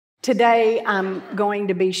Today, I'm going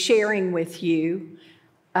to be sharing with you,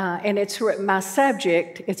 and it's my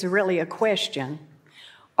subject, it's really a question.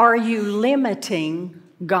 Are you limiting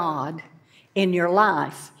God in your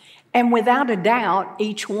life? And without a doubt,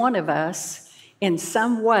 each one of us, in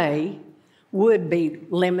some way, would be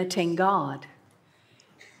limiting God.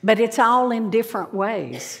 But it's all in different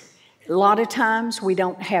ways. A lot of times we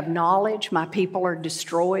don't have knowledge. My people are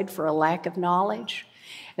destroyed for a lack of knowledge.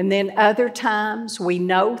 And then other times we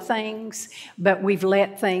know things, but we've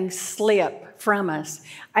let things slip from us.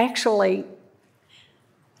 Actually,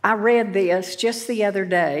 I read this just the other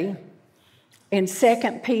day in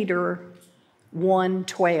 2 Peter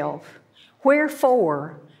 1:12.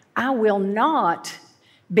 Wherefore, I will not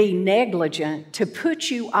be negligent to put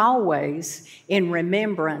you always in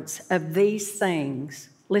remembrance of these things.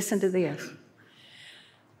 Listen to this.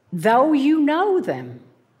 Though you know them,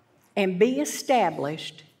 and be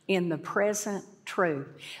established in the present truth.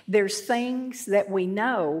 There's things that we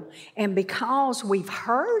know, and because we've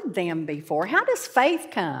heard them before, how does faith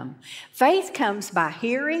come? Faith comes by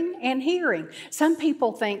hearing and hearing. Some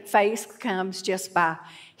people think faith comes just by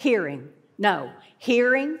hearing. No,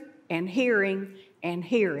 hearing and hearing and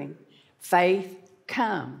hearing. Faith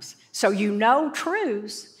comes. So you know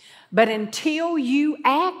truths, but until you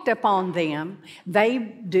act upon them,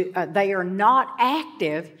 they are not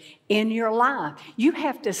active in your life. You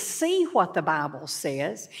have to see what the Bible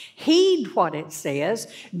says, heed what it says,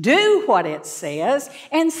 do what it says,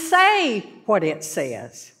 and say what it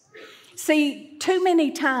says. See, too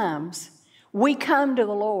many times we come to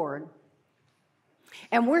the Lord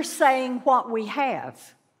and we're saying what we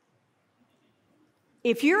have.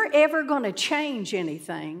 If you're ever going to change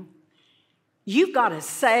anything, you've got to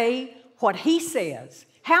say what He says.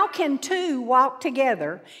 How can two walk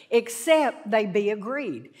together except they be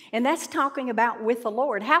agreed? And that's talking about with the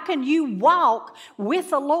Lord. How can you walk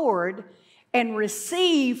with the Lord and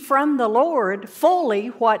receive from the Lord fully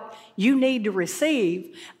what you need to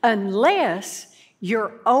receive unless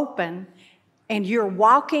you're open and you're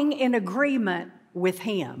walking in agreement with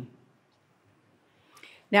Him?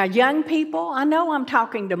 Now, young people, I know I'm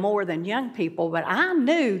talking to more than young people, but I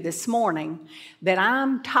knew this morning that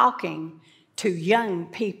I'm talking to young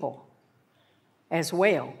people as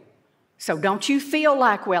well. So don't you feel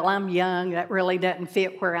like, well, I'm young, that really doesn't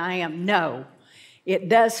fit where I am. No, it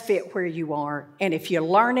does fit where you are. And if you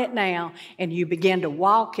learn it now and you begin to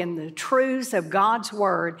walk in the truths of God's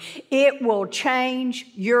Word, it will change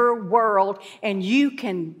your world, and you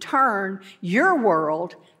can turn your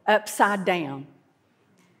world upside down.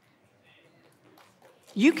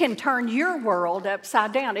 You can turn your world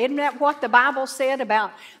upside down. Isn't that what the Bible said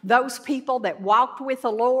about those people that walked with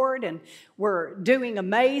the Lord and were doing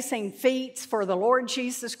amazing feats for the Lord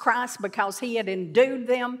Jesus Christ because He had endued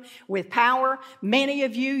them with power? Many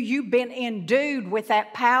of you, you've been endued with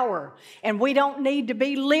that power. And we don't need to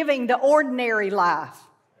be living the ordinary life.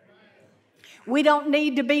 We don't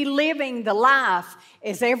need to be living the life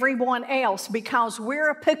as everyone else because we're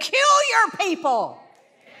a peculiar people.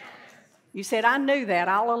 You said, I knew that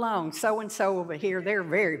all along. So-and-so over here, they're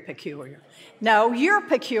very peculiar. No, you're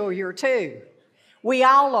peculiar too. We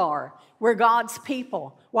all are. We're God's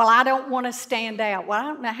people. Well, I don't want to stand out. Well, I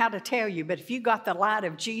don't know how to tell you, but if you got the light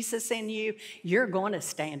of Jesus in you, you're going to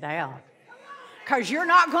stand out. Because you're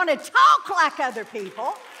not going to talk like other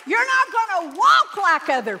people. You're not going to walk like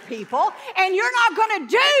other people. And you're not going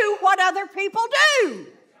to do what other people do.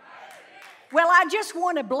 Well, I just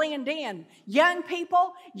want to blend in. Young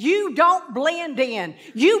people, you don't blend in.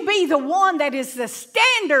 You be the one that is the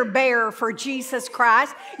standard bearer for Jesus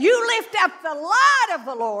Christ. You lift up the light of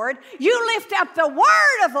the Lord. You lift up the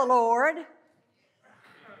word of the Lord.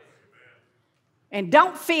 And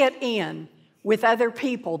don't fit in with other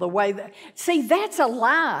people the way that... See, that's a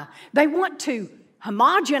lie. They want to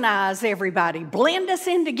homogenize everybody, blend us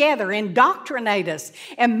in together, indoctrinate us,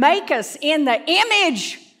 and make us in the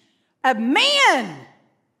image of men.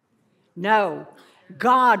 No,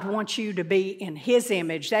 God wants you to be in His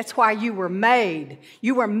image. That's why you were made.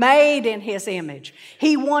 You were made in His image.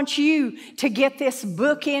 He wants you to get this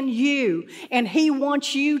book in you, and He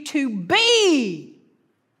wants you to be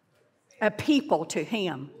a people to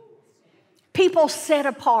Him. People set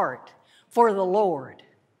apart for the Lord.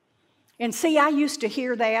 And see, I used to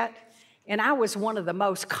hear that, and I was one of the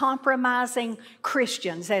most compromising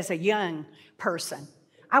Christians as a young person.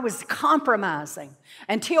 I was compromising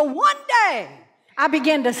until one day I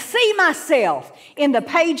began to see myself in the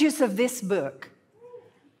pages of this book.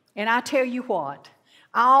 And I tell you what,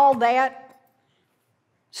 all that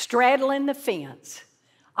straddling the fence,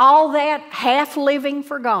 all that half living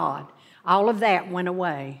for God, all of that went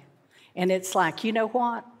away. And it's like, you know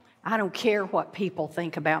what? I don't care what people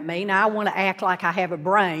think about me. Now, I want to act like I have a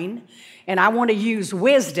brain, and I want to use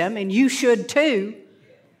wisdom, and you should too.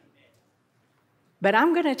 But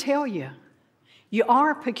I'm going to tell you, you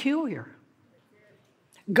are peculiar.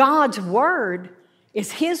 God's word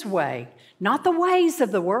is His way, not the ways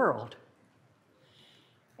of the world.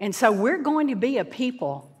 And so we're going to be a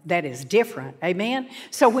people that is different. Amen?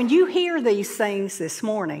 So when you hear these things this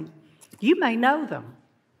morning, you may know them.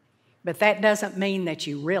 But that doesn't mean that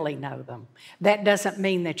you really know them. That doesn't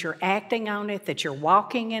mean that you're acting on it, that you're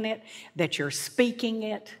walking in it, that you're speaking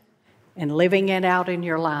it and living it out in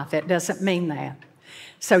your life. It doesn't mean that.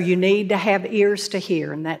 So you need to have ears to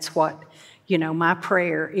hear, and that's what, my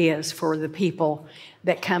prayer is for the people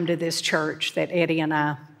that come to this church that Eddie and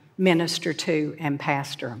I minister to and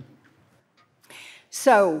pastor.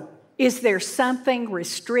 So, is there something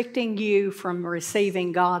restricting you from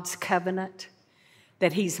receiving God's covenant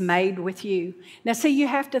that He's made with you? Now, see, you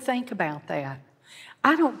have to think about that.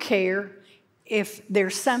 I don't care if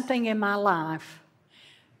there's something in my life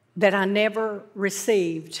that I never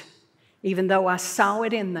received, even though I saw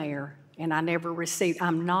it in there and I never received.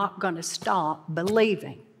 I'm not going to stop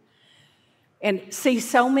believing. And see,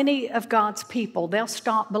 so many of God's people, they'll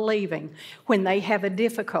stop believing when they have a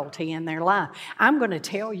difficulty in their life. I'm going to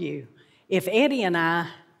tell you, if Eddie and I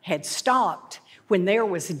had stopped when there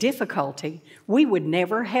was difficulty, we would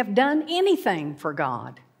never have done anything for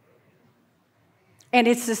God. And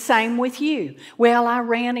it's the same with you. Well, I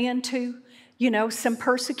ran into, some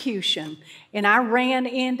persecution, and I ran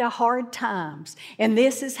into hard times, and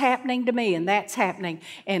this is happening to me, and that's happening.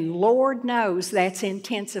 And Lord knows that's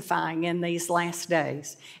intensifying in these last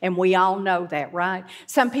days. And we all know that, right?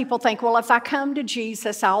 Some people think, well, if I come to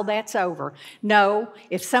Jesus, all that's over. No,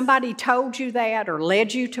 if somebody told you that or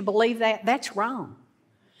led you to believe that, that's wrong.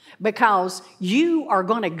 Because you are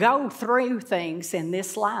going to go through things in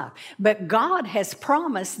this life. But God has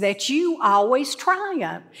promised that you always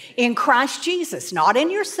triumph in Christ Jesus. Not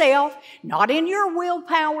in yourself, not in your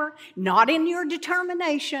willpower, not in your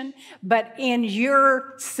determination, but in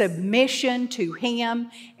your submission to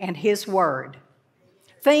Him and His Word.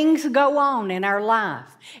 Things go on in our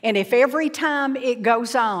life. And if every time it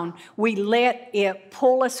goes on, we let it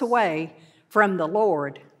pull us away from the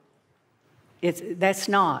Lord, that's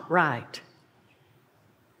not right.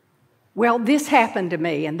 Well, this happened to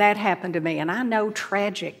me and that happened to me, and I know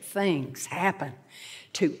tragic things happen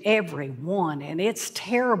to everyone, and it's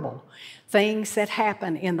terrible things that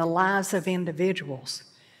happen in the lives of individuals.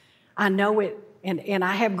 I know it, and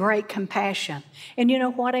I have great compassion. And you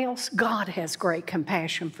know what else? God has great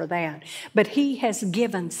compassion for that. But He has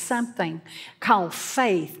given something called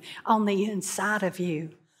faith on the inside of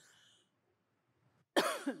you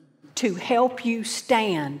to help you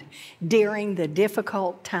stand during the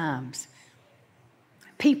difficult times.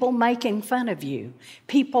 People making fun of you,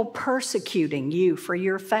 people persecuting you for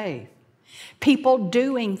your faith, people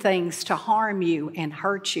doing things to harm you and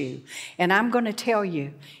hurt you. And I'm going to tell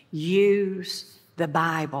you, use the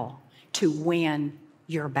Bible to win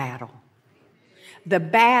your battle. The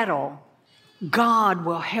battle, God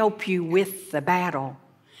will help you with the battle.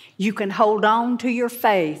 You can hold on to your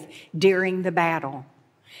faith during the battle.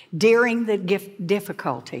 During the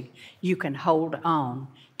difficulty, you can hold on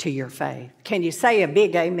to your faith. Can you say a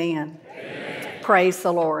big amen? Amen. Praise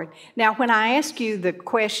the Lord. Now, when I ask you the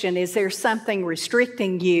question, is there something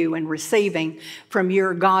restricting you in receiving from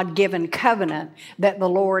your God-given covenant that the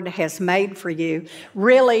Lord has made for you?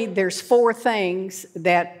 Really, there's 4 things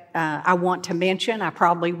that I want to mention. I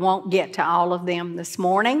probably won't get to all of them this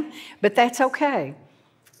morning, but that's okay.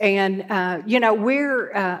 And,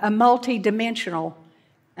 we're a multi-dimensional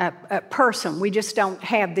a person. We just don't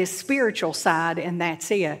have this spiritual side and that's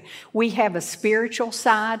it. We have a spiritual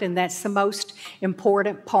side, and that's the most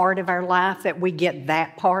important part of our life, that we get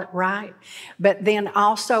that part right. But then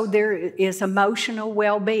also there is emotional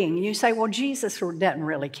well-being. You say, well, Jesus doesn't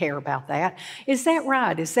really care about that. Is that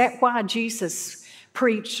right? Is that why Jesus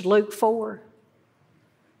preached Luke 4?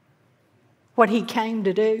 What He came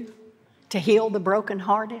to do? To heal the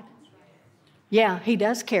brokenhearted? Yeah, He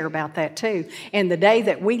does care about that too. And the day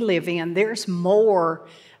that we live in, there's more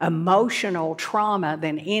emotional trauma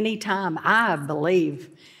than any time I believe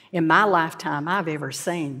in my lifetime I've ever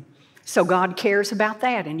seen. So God cares about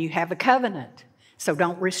that, and you have a covenant. So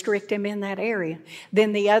don't restrict Him in that area.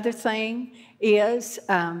 Then the other thing is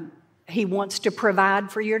He wants to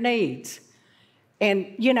provide for your needs.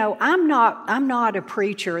 And, I'm not a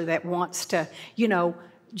preacher that wants to,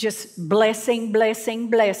 just blessing,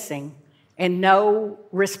 and no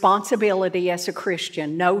responsibility as a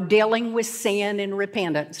Christian, no dealing with sin and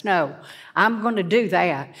repentance. No, I'm going to do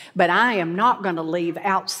that, but I am not going to leave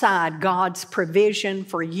outside God's provision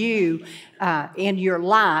for you in your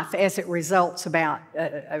life as it results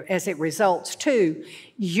to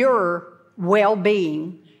your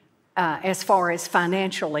well-being as far as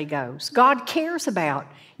financially goes. God cares about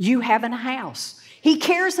you having a house. He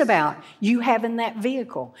cares about you having that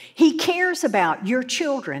vehicle. He cares about your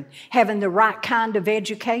children having the right kind of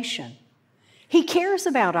education. He cares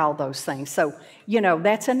about all those things. So,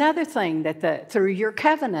 that's another thing that through your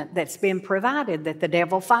covenant that's been provided that the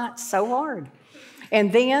devil fights so hard.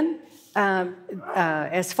 And then,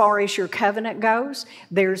 as far as your covenant goes,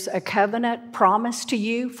 there's a covenant promise to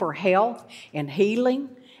you for health and healing.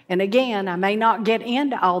 And again, I may not get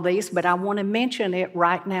into all these, but I want to mention it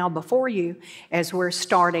right now before you as we're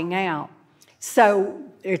starting out. So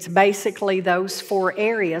it's basically those 4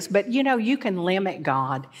 areas, but you can limit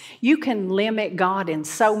God. You can limit God in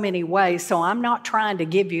so many ways, so I'm not trying to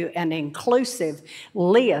give you an inclusive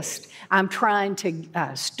list. I'm trying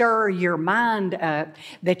to stir your mind up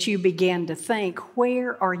that you begin to think,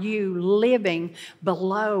 where are you living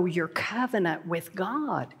below your covenant with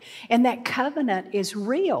God? And that covenant is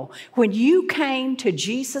real. When you came to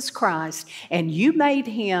Jesus Christ and you made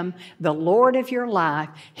Him the Lord of your life,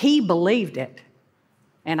 He believed it.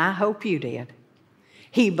 And I hope you did.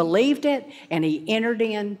 He believed it, and He entered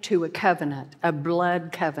into a covenant, a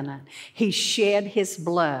blood covenant. He shed His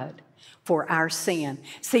blood for our sin.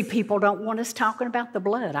 See, people don't want us talking about the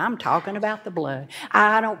blood. I'm talking about the blood.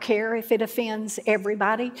 I don't care if it offends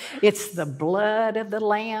everybody. It's the blood of the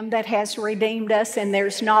Lamb that has redeemed us, and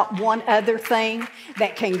there's not one other thing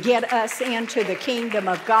that can get us into the kingdom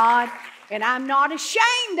of God, and I'm not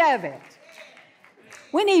ashamed of it.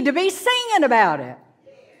 We need to be singing about it.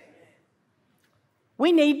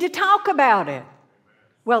 We need to talk about it.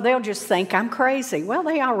 Well, they'll just think I'm crazy. Well,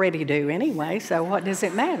 they already do anyway, so what does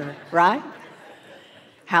it matter, right?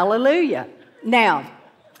 Hallelujah. Now,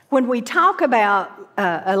 when we talk about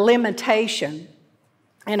a limitation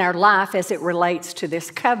in our life as it relates to this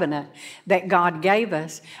covenant that God gave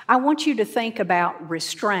us, I want you to think about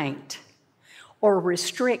restraint or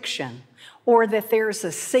restriction, or that there's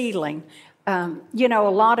a ceiling. A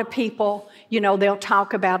lot of people, they'll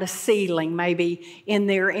talk about a ceiling maybe in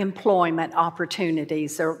their employment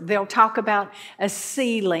opportunities, or they'll talk about a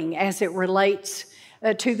ceiling as it relates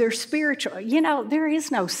to their spiritual. There is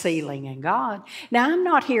no ceiling in God. Now, I'm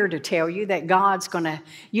not here to tell you that God's going to,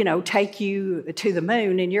 take you to the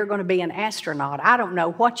moon and you're going to be an astronaut. I don't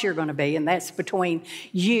know what you're going to be, and that's between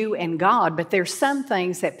you and God. But there's some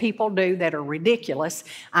things that people do that are ridiculous.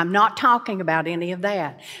 I'm not talking about any of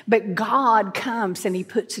that. But God comes and He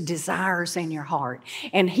puts desires in your heart,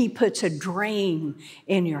 and He puts a dream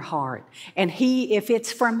in your heart. And if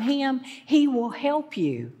it's from Him, He will help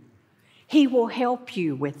you. He will help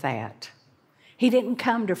you with that. He didn't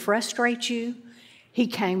come to frustrate you. He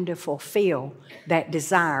came to fulfill that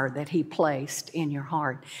desire that He placed in your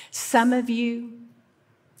heart. Some of you,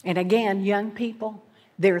 and again, young people,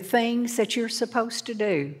 there are things that you're supposed to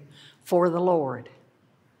do for the Lord.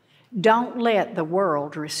 Don't let the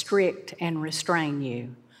world restrict and restrain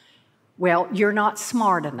you. Well, you're not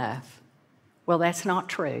smart enough. Well, that's not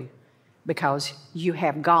true. Because you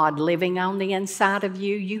have God living on the inside of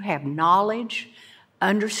you. You have knowledge,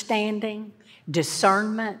 understanding,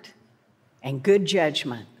 discernment, and good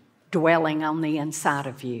judgment dwelling on the inside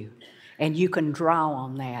of you. And you can draw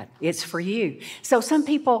on that. It's for you. So some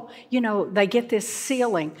people, they get this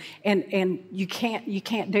ceiling and you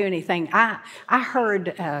can't do anything. I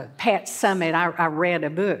heard Pat Summitt, I read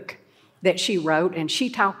a book that she wrote, and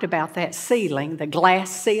she talked about that ceiling, the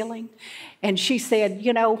glass ceiling. And she said,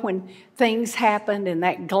 when things happened and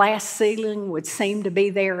that glass ceiling would seem to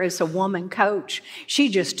be there as a woman coach, she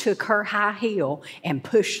just took her high heel and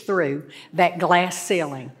pushed through that glass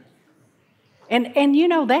ceiling. And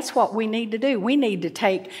that's what we need to do. We need to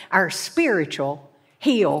take our spiritual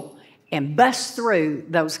heel and bust through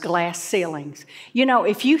those glass ceilings.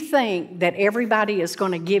 If you think that everybody is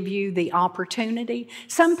going to give you the opportunity,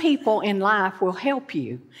 some people in life will help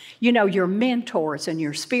you. Your mentors and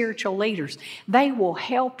your spiritual leaders, they will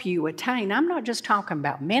help you attain. I'm not just talking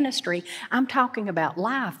about ministry, I'm talking about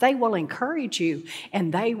life. They will encourage you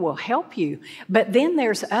and they will help you. But then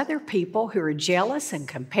there's other people who are jealous and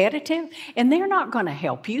competitive, and they're not going to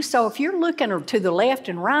help you. So if you're looking to the left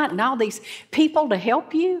and right and all these people to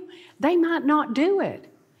help you, they might not do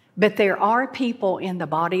it. But there are people in the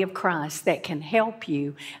body of Christ that can help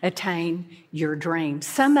you attain your dreams.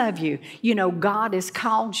 Some of you, God has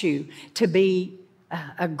called you to be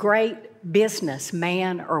a great business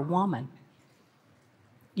man or woman.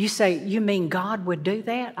 You say, you mean God would do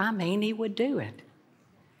that? I mean, He would do it.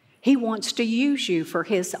 He wants to use you for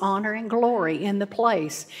His honor and glory in the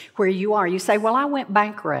place where you are. You say, well, I went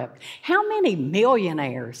bankrupt. How many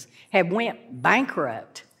millionaires have went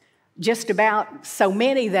bankrupt? Just about so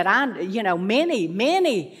many that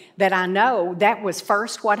many that I know, that was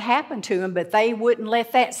first what happened to them, but they wouldn't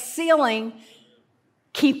let that ceiling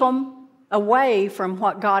keep them away from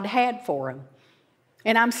what God had for them.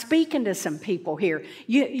 And I'm speaking to some people here.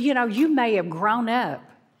 You may have grown up.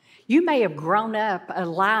 You may have grown up a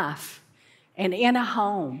life and in a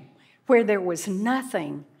home where there was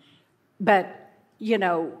nothing but,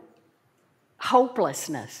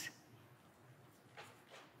 hopelessness,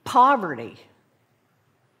 poverty,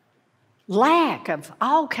 lack of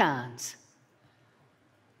all kinds.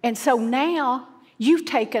 And so now you've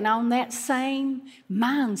taken on that same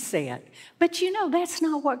mindset. But that's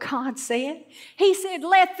not what God said. He said,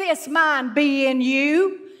 let this mind be in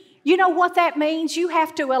you. You know what that means? You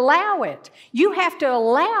have to allow it. You have to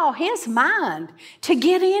allow His mind to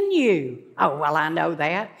get in you. Oh, well, I know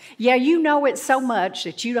that. Yeah, you know it so much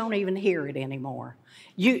that you don't even hear it anymore.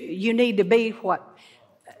 You need to be what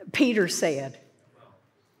Peter said.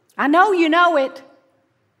 I know you know it,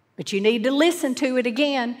 but you need to listen to it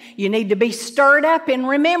again. You need to be stirred up in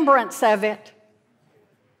remembrance of it.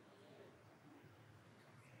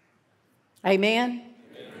 Amen?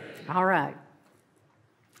 All right.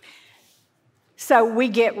 So we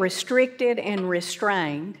get restricted and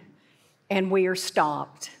restrained, and we are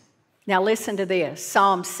stopped. Now listen to this,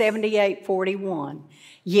 Psalm 78:41.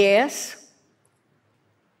 Yes,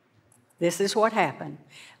 this is what happened.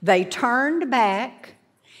 They turned back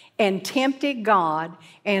and tempted God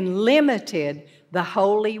and limited the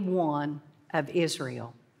Holy One of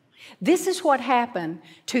Israel. This is what happened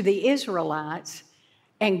to the Israelites,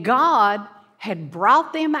 and God had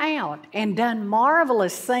brought them out and done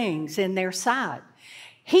marvelous things in their sight.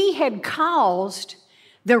 He had caused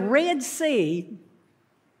the Red Sea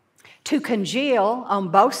to congeal on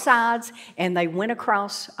both sides, and they went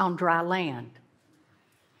across on dry land.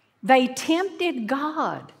 They tempted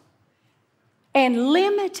God and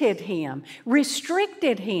limited Him,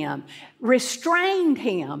 restricted Him, restrained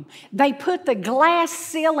Him. They put the glass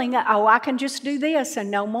ceiling, I can just do this and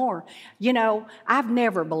no more. I've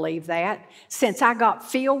never believed that. Since I got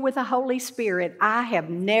filled with the Holy Spirit, I have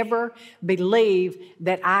never believed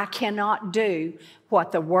that I cannot do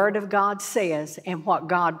what the Word of God says and what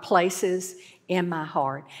God places in my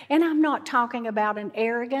heart. And I'm not talking about an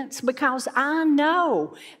arrogance, because I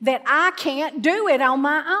know that I can't do it on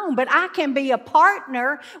my own, but I can be a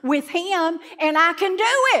partner with Him and I can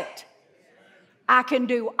do it. I can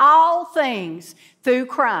do all things through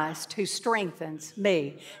Christ who strengthens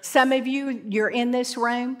me. Some of you, you're in this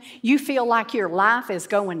room, you feel like your life is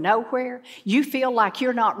going nowhere. You feel like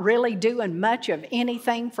you're not really doing much of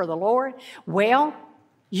anything for the Lord. Well,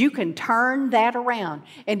 you can turn that around.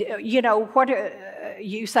 And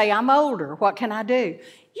you say, I'm older, what can I do?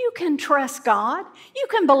 You can trust God. You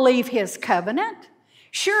can believe His covenant.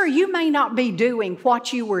 Sure, you may not be doing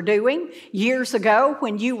what you were doing years ago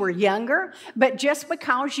when you were younger, but just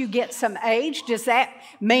because you get some age, does that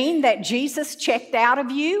mean that Jesus checked out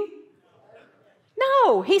of you?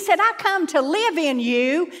 No, He said, I come to live in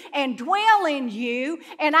you and dwell in you,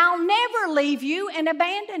 and I'll never leave you and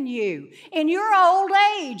abandon you. In your old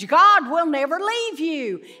age, God will never leave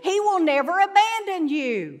you. He will never abandon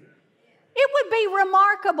you. It would be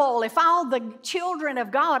remarkable if all the children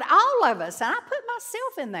of God, all of us, and I put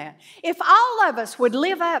myself in that, if all of us would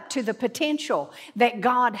live up to the potential that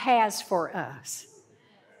God has for us.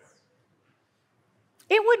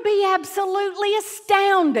 It would be absolutely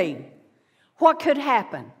astounding what could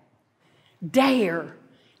happen. Dare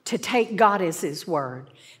to take God as His word,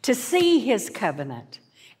 to see His covenant,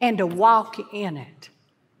 and to walk in it.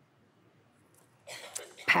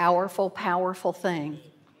 Powerful, powerful thing.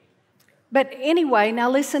 But anyway, now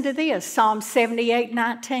listen to this, Psalm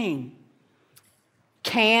 78:19.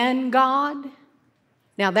 Can God?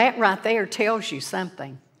 Now that right there tells you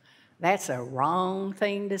something. That's a wrong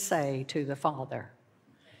thing to say to the Father.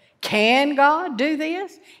 Can God do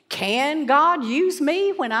this? Can God use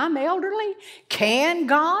me when I'm elderly? Can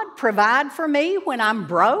God provide for me when I'm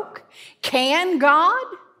broke? Can God?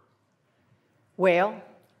 Well,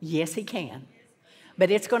 yes, He can. But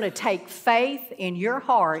it's going to take faith in your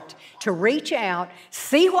heart to reach out,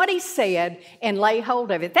 see what He said, and lay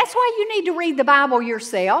hold of it. That's why you need to read the Bible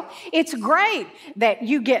yourself. It's great that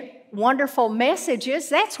you get wonderful messages.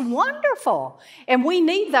 That's wonderful. And we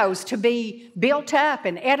need those to be built up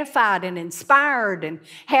and edified and inspired and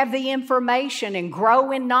have the information and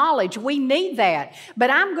grow in knowledge. We need that. But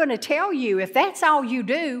I'm going to tell you, if that's all you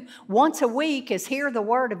do once a week is hear the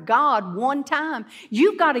Word of God one time,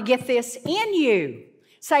 you've got to get this in you.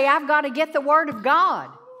 Say, I've got to get the Word of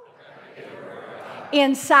God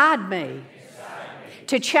inside me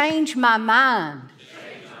to change my mind.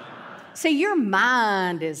 See, your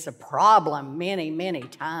mind is a problem many, many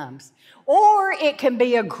times. Or it can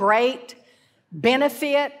be a great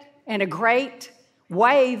benefit and a great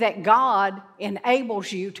way that God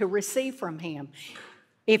enables you to receive from Him.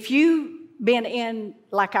 If you've been in,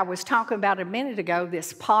 like I was talking about a minute ago,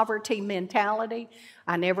 this poverty mentality,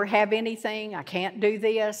 I never have anything, I can't do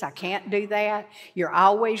this, I can't do that, you're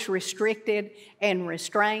always restricted and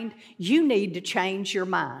restrained, you need to change your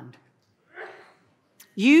mind.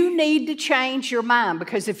 You need to change your mind,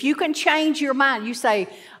 because if you can change your mind, you say,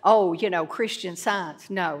 oh, Christian Science.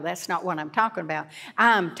 No, that's not what I'm talking about.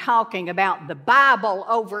 I'm talking about the Bible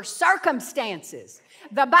over circumstances.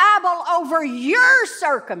 The Bible over your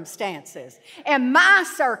circumstances and my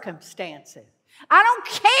circumstances. I don't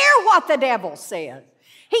care what the devil says.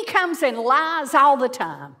 He comes and lies all the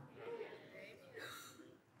time.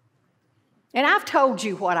 And I've told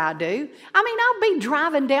you what I do. I'll be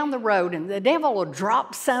driving down the road and the devil will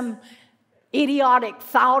drop some idiotic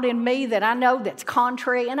thought in me that I know that's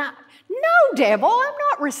contrary. And no, devil, I'm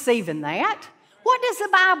not receiving that. What does the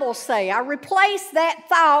Bible say? I replace that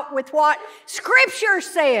thought with what Scripture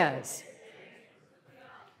says.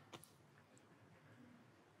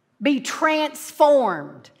 Be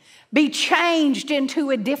transformed. Be changed into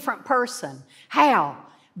a different person. How?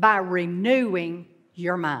 By renewing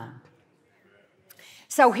your mind.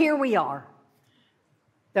 So here we are,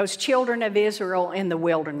 those children of Israel in the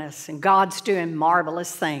wilderness, and God's doing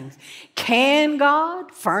marvelous things. Can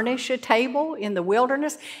God furnish a table in the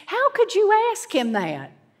wilderness? How could you ask Him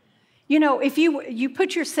that? If you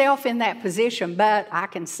put yourself in that position, but I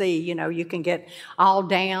can see, you can get all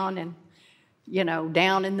down and,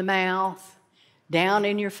 down in the mouth, down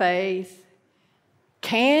in your faith.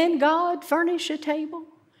 Can God furnish a table?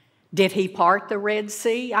 Did He part the Red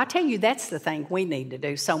Sea? I tell you, that's the thing we need to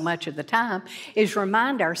do so much of the time, is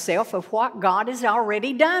remind ourselves of what God has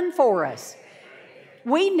already done for us.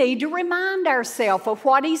 We need to remind ourselves of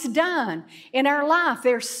what He's done in our life.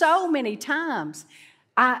 There's so many times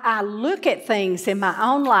I look at things in my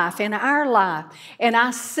own life, in our life, and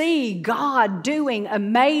I see God doing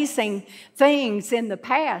amazing things in the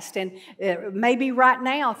past. And maybe right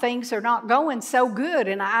now things are not going so good,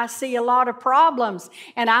 and I see a lot of problems,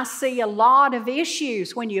 and I see a lot of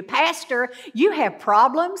issues. When you pastor, you have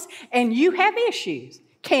problems and you have issues.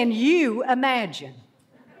 Can you imagine?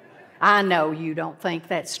 I know you don't think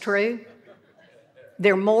that's true.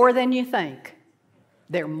 They're more than you think.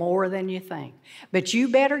 They're more than you think. But you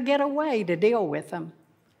better get a way to deal with them.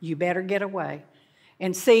 You better get a way.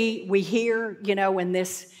 And see, we hear, in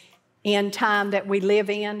this end time that we live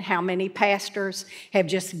in, how many pastors have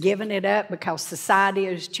just given it up because society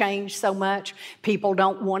has changed so much. People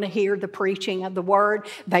don't want to hear the preaching of the Word.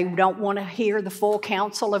 They don't want to hear the full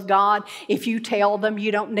counsel of God. If you tell them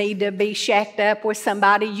you don't need to be shacked up with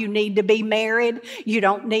somebody, you need to be married, you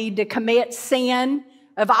don't need to commit sin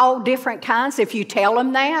of all different kinds, if you tell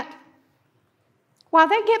them that, why,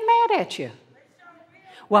 they get mad at you.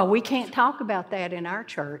 Well, we can't talk about that in our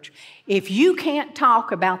church. If you can't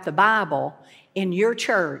talk about the Bible in your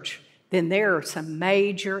church, then there are some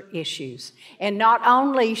major issues. And not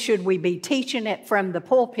only should we be teaching it from the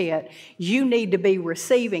pulpit, you need to be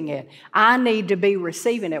receiving it. I need to be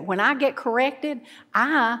receiving it. When I get corrected,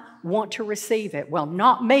 I want to receive it. Well,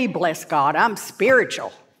 not me, bless God. I'm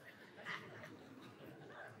spiritual.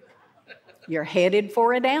 You're headed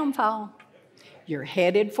for a downfall. You're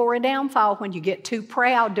headed for a downfall when you get too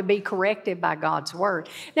proud to be corrected by God's Word.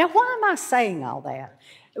 Now, why am I saying all that?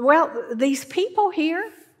 Well, these people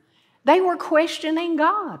here, they were questioning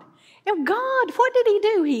God. And God, what did He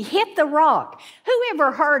do? He hit the rock. Who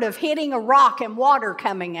ever heard of hitting a rock and water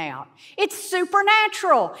coming out? It's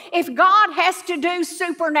supernatural. If God has to do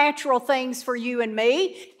supernatural things for you and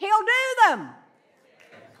me, He'll do them.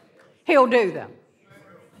 He'll do them.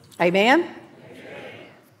 Amen?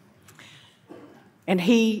 And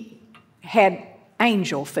He had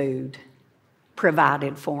angel food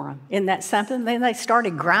provided for them. Isn't that something? Then they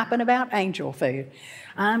started griping about angel food.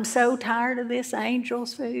 I'm so tired of this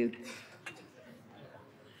angel's food.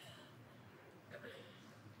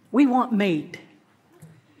 We want meat.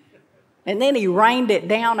 And then He rained it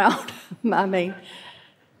down on them.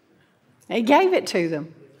 He gave it to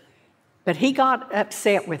them. But he got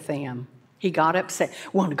upset with them. He got upset.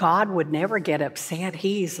 Well, God would never get upset.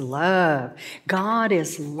 He's love. God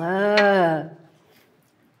is love.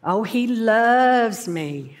 Oh, he loves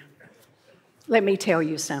me. Let me tell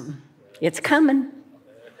you something. It's coming.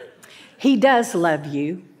 He does love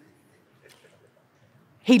you.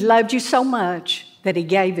 He loved you so much that he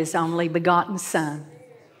gave his only begotten Son,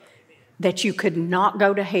 that you could not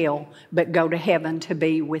go to hell, but go to heaven to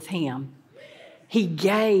be with him. He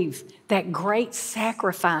gave that great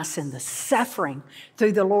sacrifice and the suffering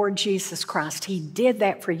through the Lord Jesus Christ. He did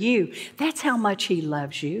that for you. That's how much he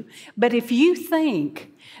loves you. But if you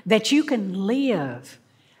think that you can live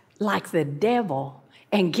like the devil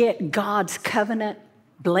and get God's covenant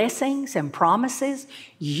blessings and promises,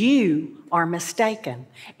 you are mistaken.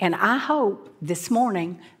 And I hope this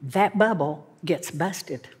morning that bubble gets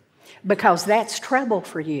busted, because that's trouble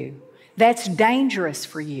for you. That's dangerous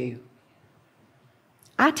for you.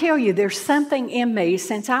 I tell you, there's something in me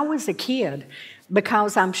since I was a kid,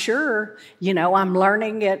 because I'm sure, I'm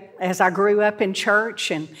learning it as I grew up in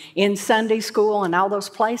church and in Sunday school and all those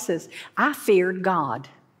places. I feared God.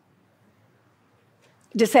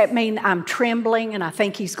 Does that mean I'm trembling and I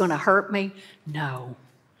think he's going to hurt me? No.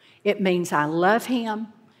 It means I love him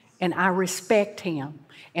and I respect him.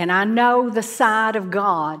 And I know the side of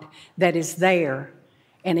God that is there,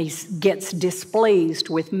 and he gets displeased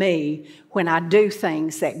with me when I do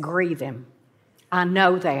things that grieve him. I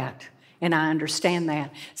know that, and I understand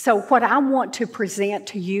that. So what I want to present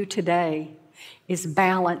to you today is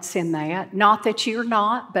balance in that. Not that you're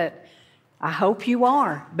not, but I hope you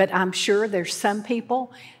are. But I'm sure there's some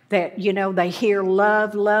people that, they hear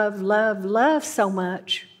love, love, love, love so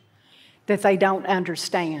much that they don't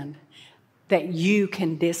understand that you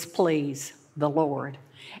can displease the Lord.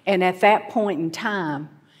 And at that point in time,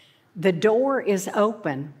 the door is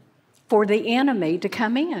open for the enemy to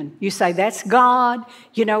come in. You say, that's God,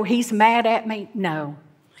 he's mad at me. No.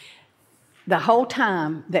 The whole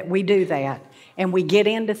time that we do that and we get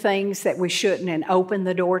into things that we shouldn't and open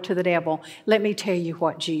the door to the devil, let me tell you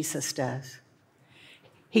what Jesus does.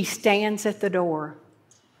 He stands at the door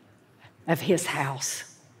of his house,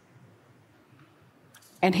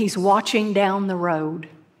 and he's watching down the road,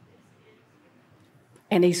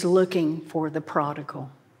 and he's looking for the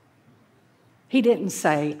prodigal. He didn't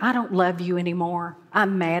say, I don't love you anymore.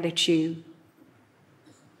 I'm mad at you.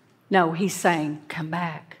 No, he's saying, come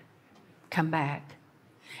back, come back.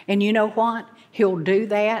 And you know what? He'll do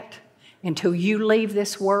that until you leave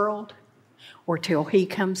this world or till he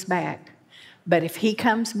comes back. But if he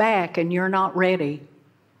comes back and you're not ready,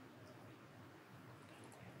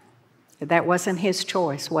 that wasn't his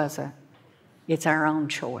choice, was it? It's our own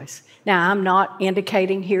choice. Now, I'm not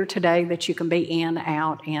indicating here today that you can be in,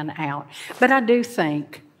 out, but I do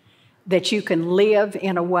think that you can live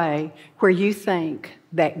in a way where you think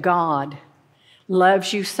that God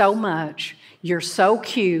loves you so much, you're so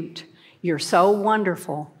cute, you're so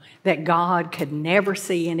wonderful, that God could never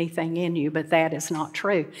see anything in you, but that is not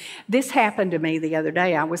true. This happened to me the other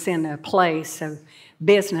day. I was in a place of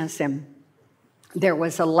business, and there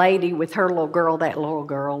was a lady with her little girl. That little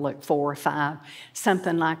girl looked 4 or 5,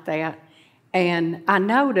 something like that. And I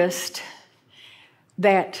noticed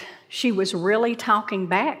that she was really talking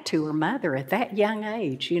back to her mother at that young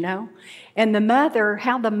age, And the mother,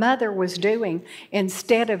 how the mother was doing,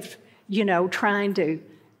 instead of, trying to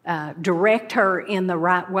direct her in the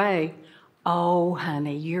right way, oh,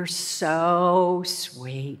 honey, you're so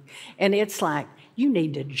sweet. And it's like, you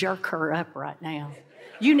need to jerk her up right now.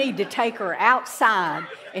 You need to take her outside,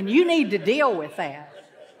 and you need to deal with that.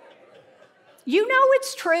 You know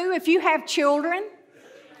it's true if you have children.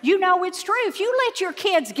 You know it's true. If you let your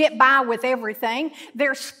kids get by with everything,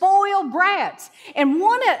 they're spoiled brats. And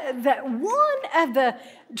one of the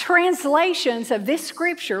translations of this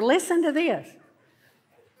scripture, listen to this.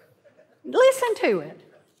 Listen to it.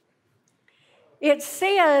 It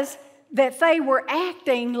says that they were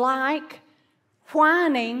acting like,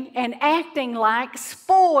 whining and acting like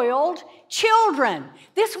spoiled children.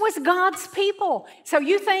 This was God's people. So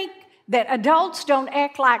you think that adults don't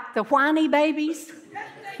act like the whiny babies?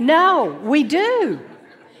 No, we do.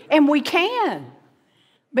 And we can.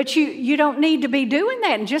 But you don't need to be doing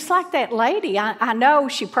that. And just like that lady, I know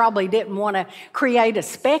she probably didn't want to create a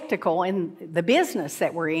spectacle in the business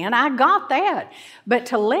that we're in. I got that. But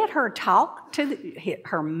to let her talk to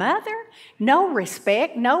her mother, no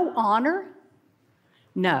respect, no honor,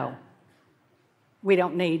 no, we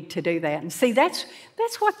don't need to do that. And see, that's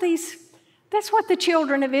what the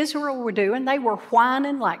children of Israel were doing. They were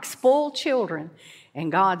whining like spoiled children.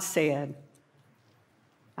 And God said,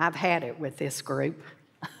 I've had it with this group.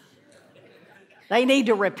 They need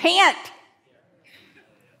to repent.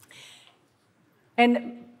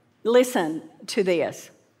 And listen to this,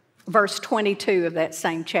 verse 22 of that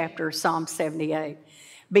same chapter, Psalm 78.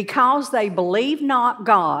 Because they believed not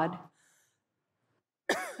God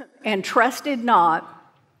and trusted not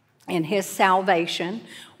in His salvation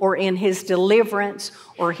or in His deliverance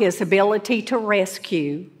or His ability to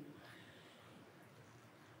rescue,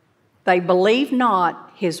 they believed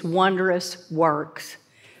not His wondrous works.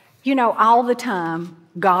 You know, all the time,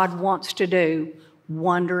 God wants to do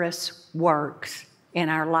wondrous works in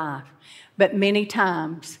our life. But many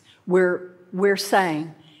times, we're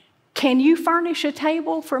saying, can you furnish a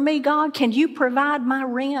table for me, God? Can you provide my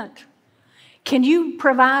rent? Can you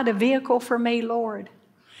provide a vehicle for me, Lord?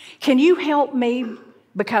 Can you help me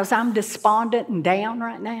because I'm despondent and down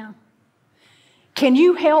right now? Can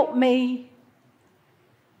you help me?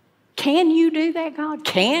 Can you do that, God?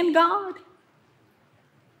 Can God?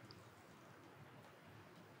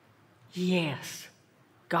 Yes,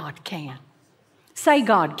 God can. Say,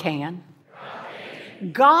 God can.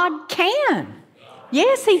 God can.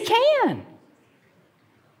 Yes, He can.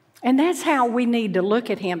 And that's how we need to look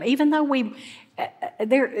at Him. Even though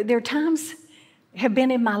there are times have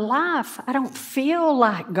been in my life, I don't feel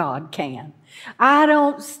like God can. I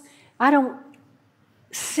don't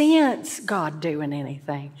sense God doing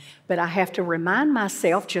anything. But I have to remind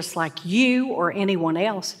myself, just like you or anyone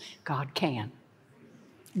else, God can.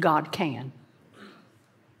 God can.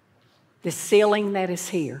 This ceiling that is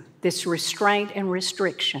here, this restraint and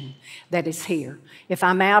restriction that is here. If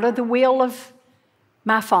I'm out of the will of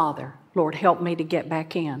my Father, Lord, help me to get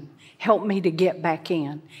back in. Help me to get back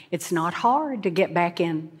in. It's not hard to get back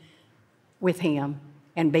in with Him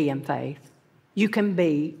and be in faith. You can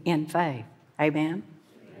be in faith. Amen?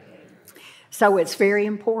 So it's very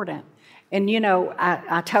important. And you know,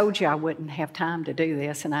 I told you I wouldn't have time to do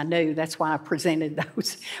this, and I knew. That's why I presented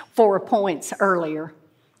those 4 points earlier.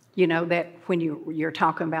 You know, that when you're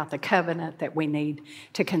talking about the covenant that we need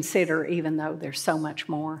to consider, even though there's so much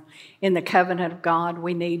more. In the covenant of God,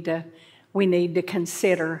 we need to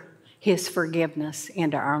consider His forgiveness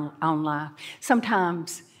into our own life.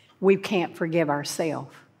 Sometimes we can't forgive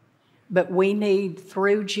ourselves, but we need,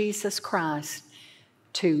 through Jesus Christ,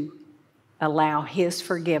 to allow His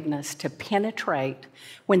forgiveness to penetrate.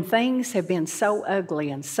 When things have been so ugly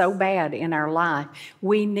and so bad in our life,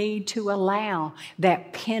 we need to allow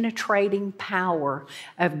that penetrating power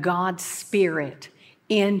of God's Spirit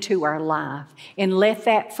into our life and let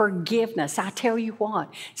that forgiveness. I tell you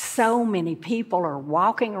what, so many people are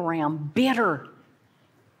walking around bitter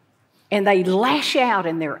and they lash out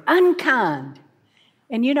and they're unkind.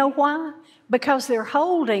 And you know why? Because they're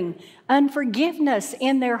holding unforgiveness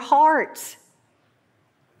in their hearts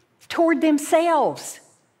toward themselves.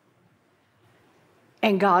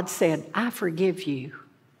 And God said, I forgive you.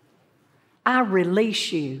 I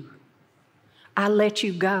release you. I let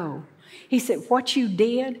you go. He said, what you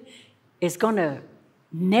did is going to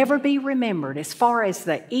never be remembered. As far as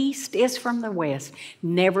the east is from the west,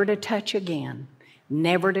 never to touch again.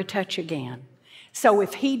 Never to touch again. So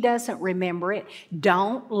if He doesn't remember it,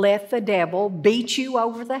 don't let the devil beat you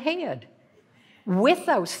over the head with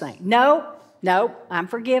those things. No, I'm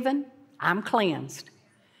forgiven. I'm cleansed.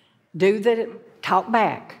 Talk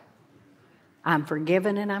back. I'm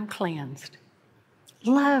forgiven and I'm cleansed.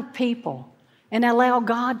 Love people and allow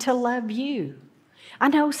God to love you. I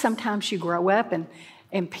know sometimes you grow up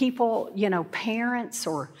and people, you know, parents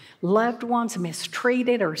or loved ones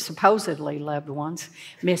mistreated, or supposedly loved ones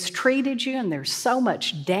mistreated you, and there's so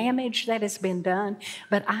much damage that has been done.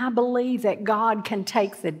 But I believe that God can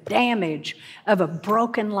take the damage of a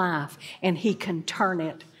broken life and He can turn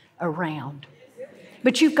it around.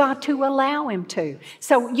 But you've got to allow Him to.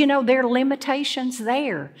 So, you know, there are limitations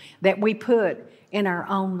there that we put in our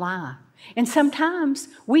own life. And sometimes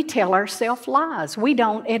we tell ourselves lies. We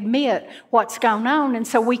don't admit what's going on, and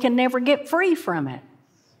so we can never get free from it.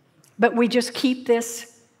 But we just keep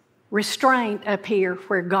this restraint up here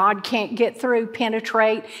where God can't get through,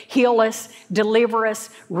 penetrate, heal us, deliver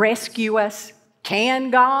us, rescue us.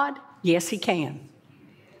 Can God? Yes, He can.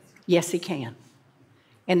 Yes, He can.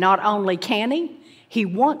 And not only can He, He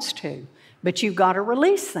wants to, but you've got to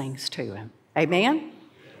release things to Him. Amen?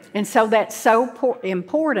 And so that's so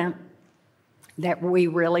important that we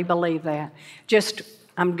really believe that.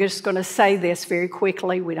 I'm just going to say this very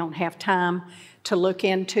quickly. We don't have time to look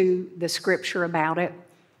into the scripture about it.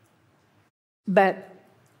 But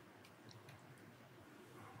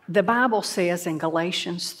the Bible says in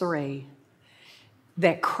Galatians 3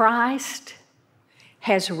 that Christ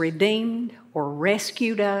has redeemed or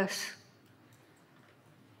rescued us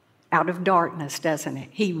out of darkness, doesn't it?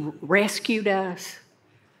 He rescued us.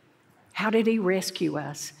 How did he rescue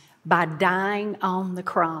us? By dying on the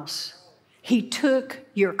cross. He took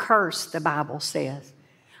your curse, the Bible says.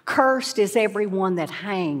 Cursed is everyone that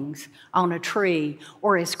hangs on a tree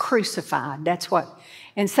or is crucified. That's what.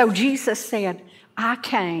 And so Jesus said, I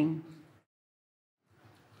came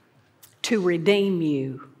to redeem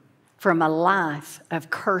you from a life of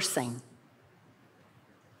cursing.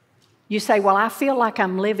 You say, well, I feel like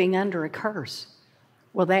I'm living under a curse.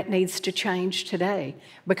 Well, that needs to change today,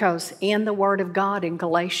 because in the Word of God in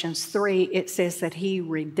Galatians 3, it says that He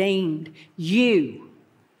redeemed you.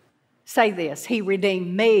 Say this, He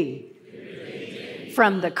redeemed me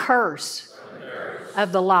from the curse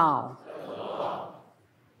of the law.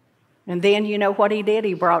 And then you know what He did?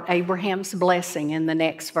 He brought Abraham's blessing in the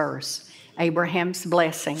next verse. Abraham's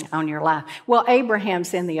blessing on your life. Well,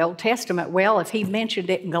 Abraham's in the Old Testament. Well, if he mentioned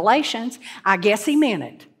it in Galatians, I guess he meant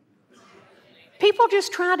it. People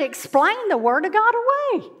just try to explain the Word of God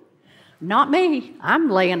away. Not me. I'm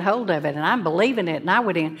laying hold of it and I'm believing it, and I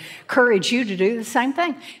would encourage you to do the same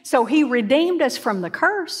thing. So He redeemed us from the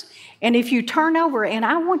curse. And if you turn over, and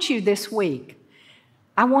I want you this week,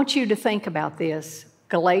 I want you to think about this,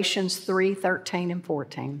 Galatians 3:13 and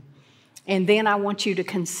 14. And then I want you to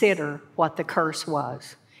consider what the curse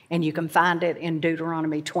was. And you can find it in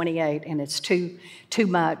Deuteronomy 28, and it's too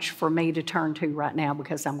much for me to turn to right now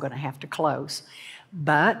because I'm going to have to close.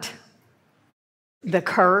 But the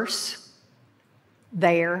curse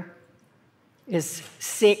there is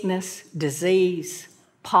sickness, disease,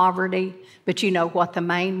 poverty. But you know what the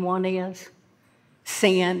main one is?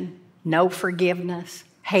 Sin, no forgiveness,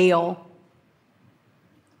 hell.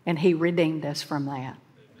 And He redeemed us from that.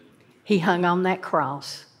 He hung on that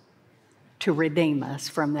cross to redeem us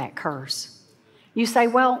from that curse. You say,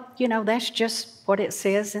 well, you know, that's just what it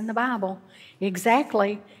says in the Bible.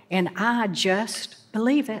 Exactly, and I just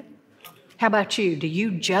believe it. How about you? Do you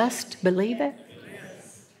just believe it?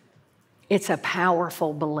 It's a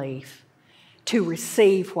powerful belief to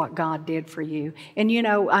receive what God did for you. And you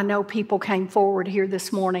know, I know people came forward here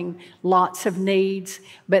this morning, lots of needs,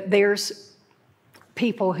 but there's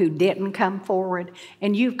people who didn't come forward,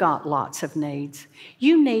 and you've got lots of needs.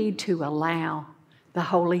 You need to allow the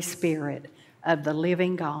Holy Spirit of the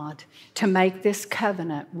living God to make this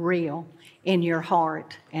covenant real in your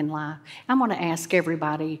heart and life. I'm going to ask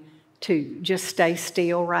everybody to just stay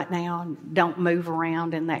still right now and don't move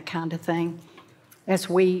around and that kind of thing as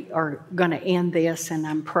we are going to end this, and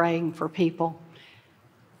I'm praying for people.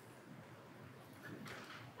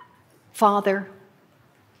 Father,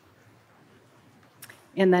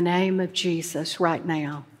 in the name of Jesus right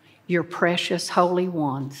now, your precious holy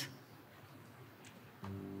ones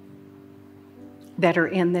that are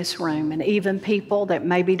in this room, and even people that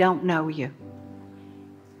maybe don't know you,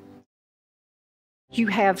 you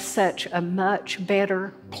have such a much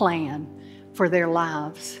better plan for their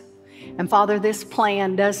lives. And Father, this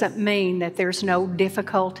plan doesn't mean that there's no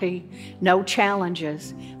difficulty, no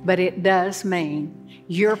challenges, but it does mean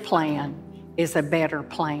your plan is a better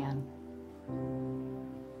plan.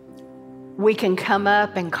 We can come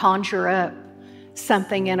up and conjure up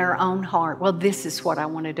something in our own heart. Well, this is what I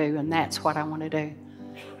want to do, and that's what I want to do.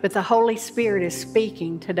 But the Holy Spirit is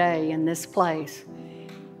speaking today in this place,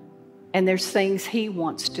 and there's things He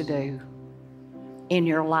wants to do in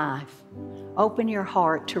your life. Open your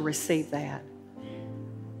heart to receive that.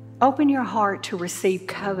 Open your heart to receive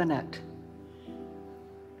covenant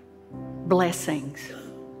blessings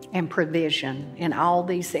and provision in all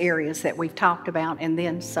these areas that we've talked about, and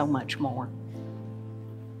then so much more.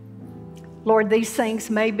 Lord, these things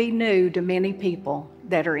may be new to many people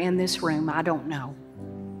that are in this room. I don't know.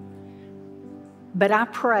 But I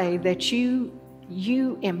pray that you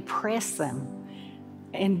impress them,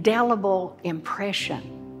 indelible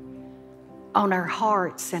impression on our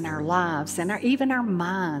hearts and our lives and even our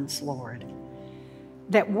minds, Lord,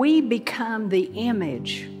 that we become the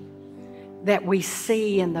image that we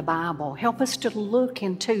see in the Bible. Help us to look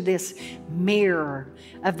into this mirror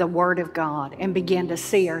of the Word of God and begin to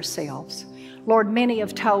see ourselves. Lord, many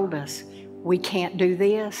have told us, we can't do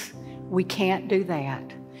this, we can't do that.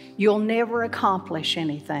 You'll never accomplish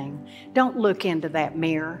anything. Don't look into that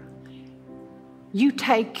mirror. You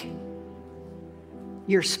take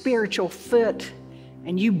your spiritual foot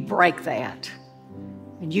and you break that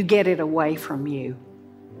and you get it away from you.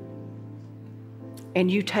 And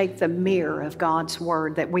you take the mirror of God's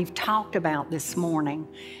Word that we've talked about this morning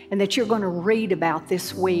and that you're going to read about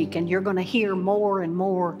this week, and you're going to hear more and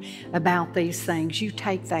more about these things. You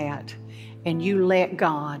take that and you let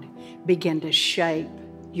God begin to shape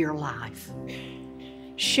your life.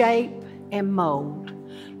 Shape and mold.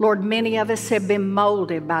 Lord, many of us have been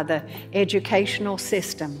molded by the educational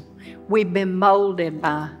system. We've been molded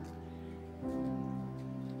by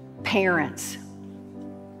parents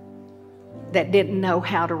that didn't know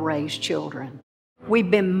how to raise children. We've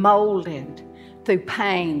been molded through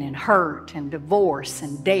pain and hurt and divorce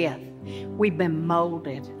and death. We've been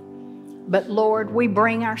molded. But Lord, we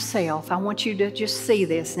bring ourselves. I want you to just see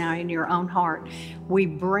this now in your own heart. We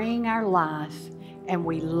bring our life and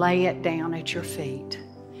we lay it down at your feet.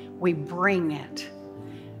 We bring it.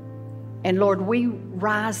 And Lord, we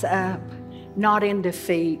rise up, not in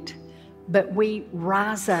defeat, but we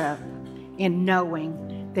rise up in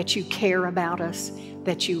knowing that you care about us,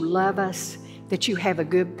 that you love us, that you have a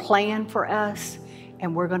good plan for us,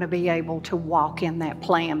 and we're going to be able to walk in that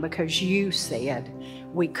plan because you said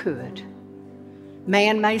we could.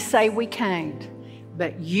 Man may say we can't,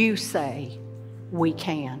 but you say we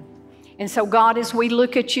can. And so, God, as we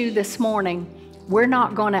look at you this morning, we're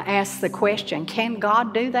not going to ask the question, can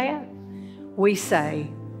God do that? We say,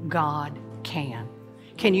 God can.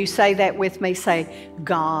 Can you say that with me? Say,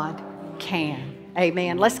 God can.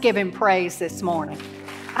 Amen. Let's give him praise this morning.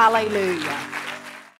 Hallelujah.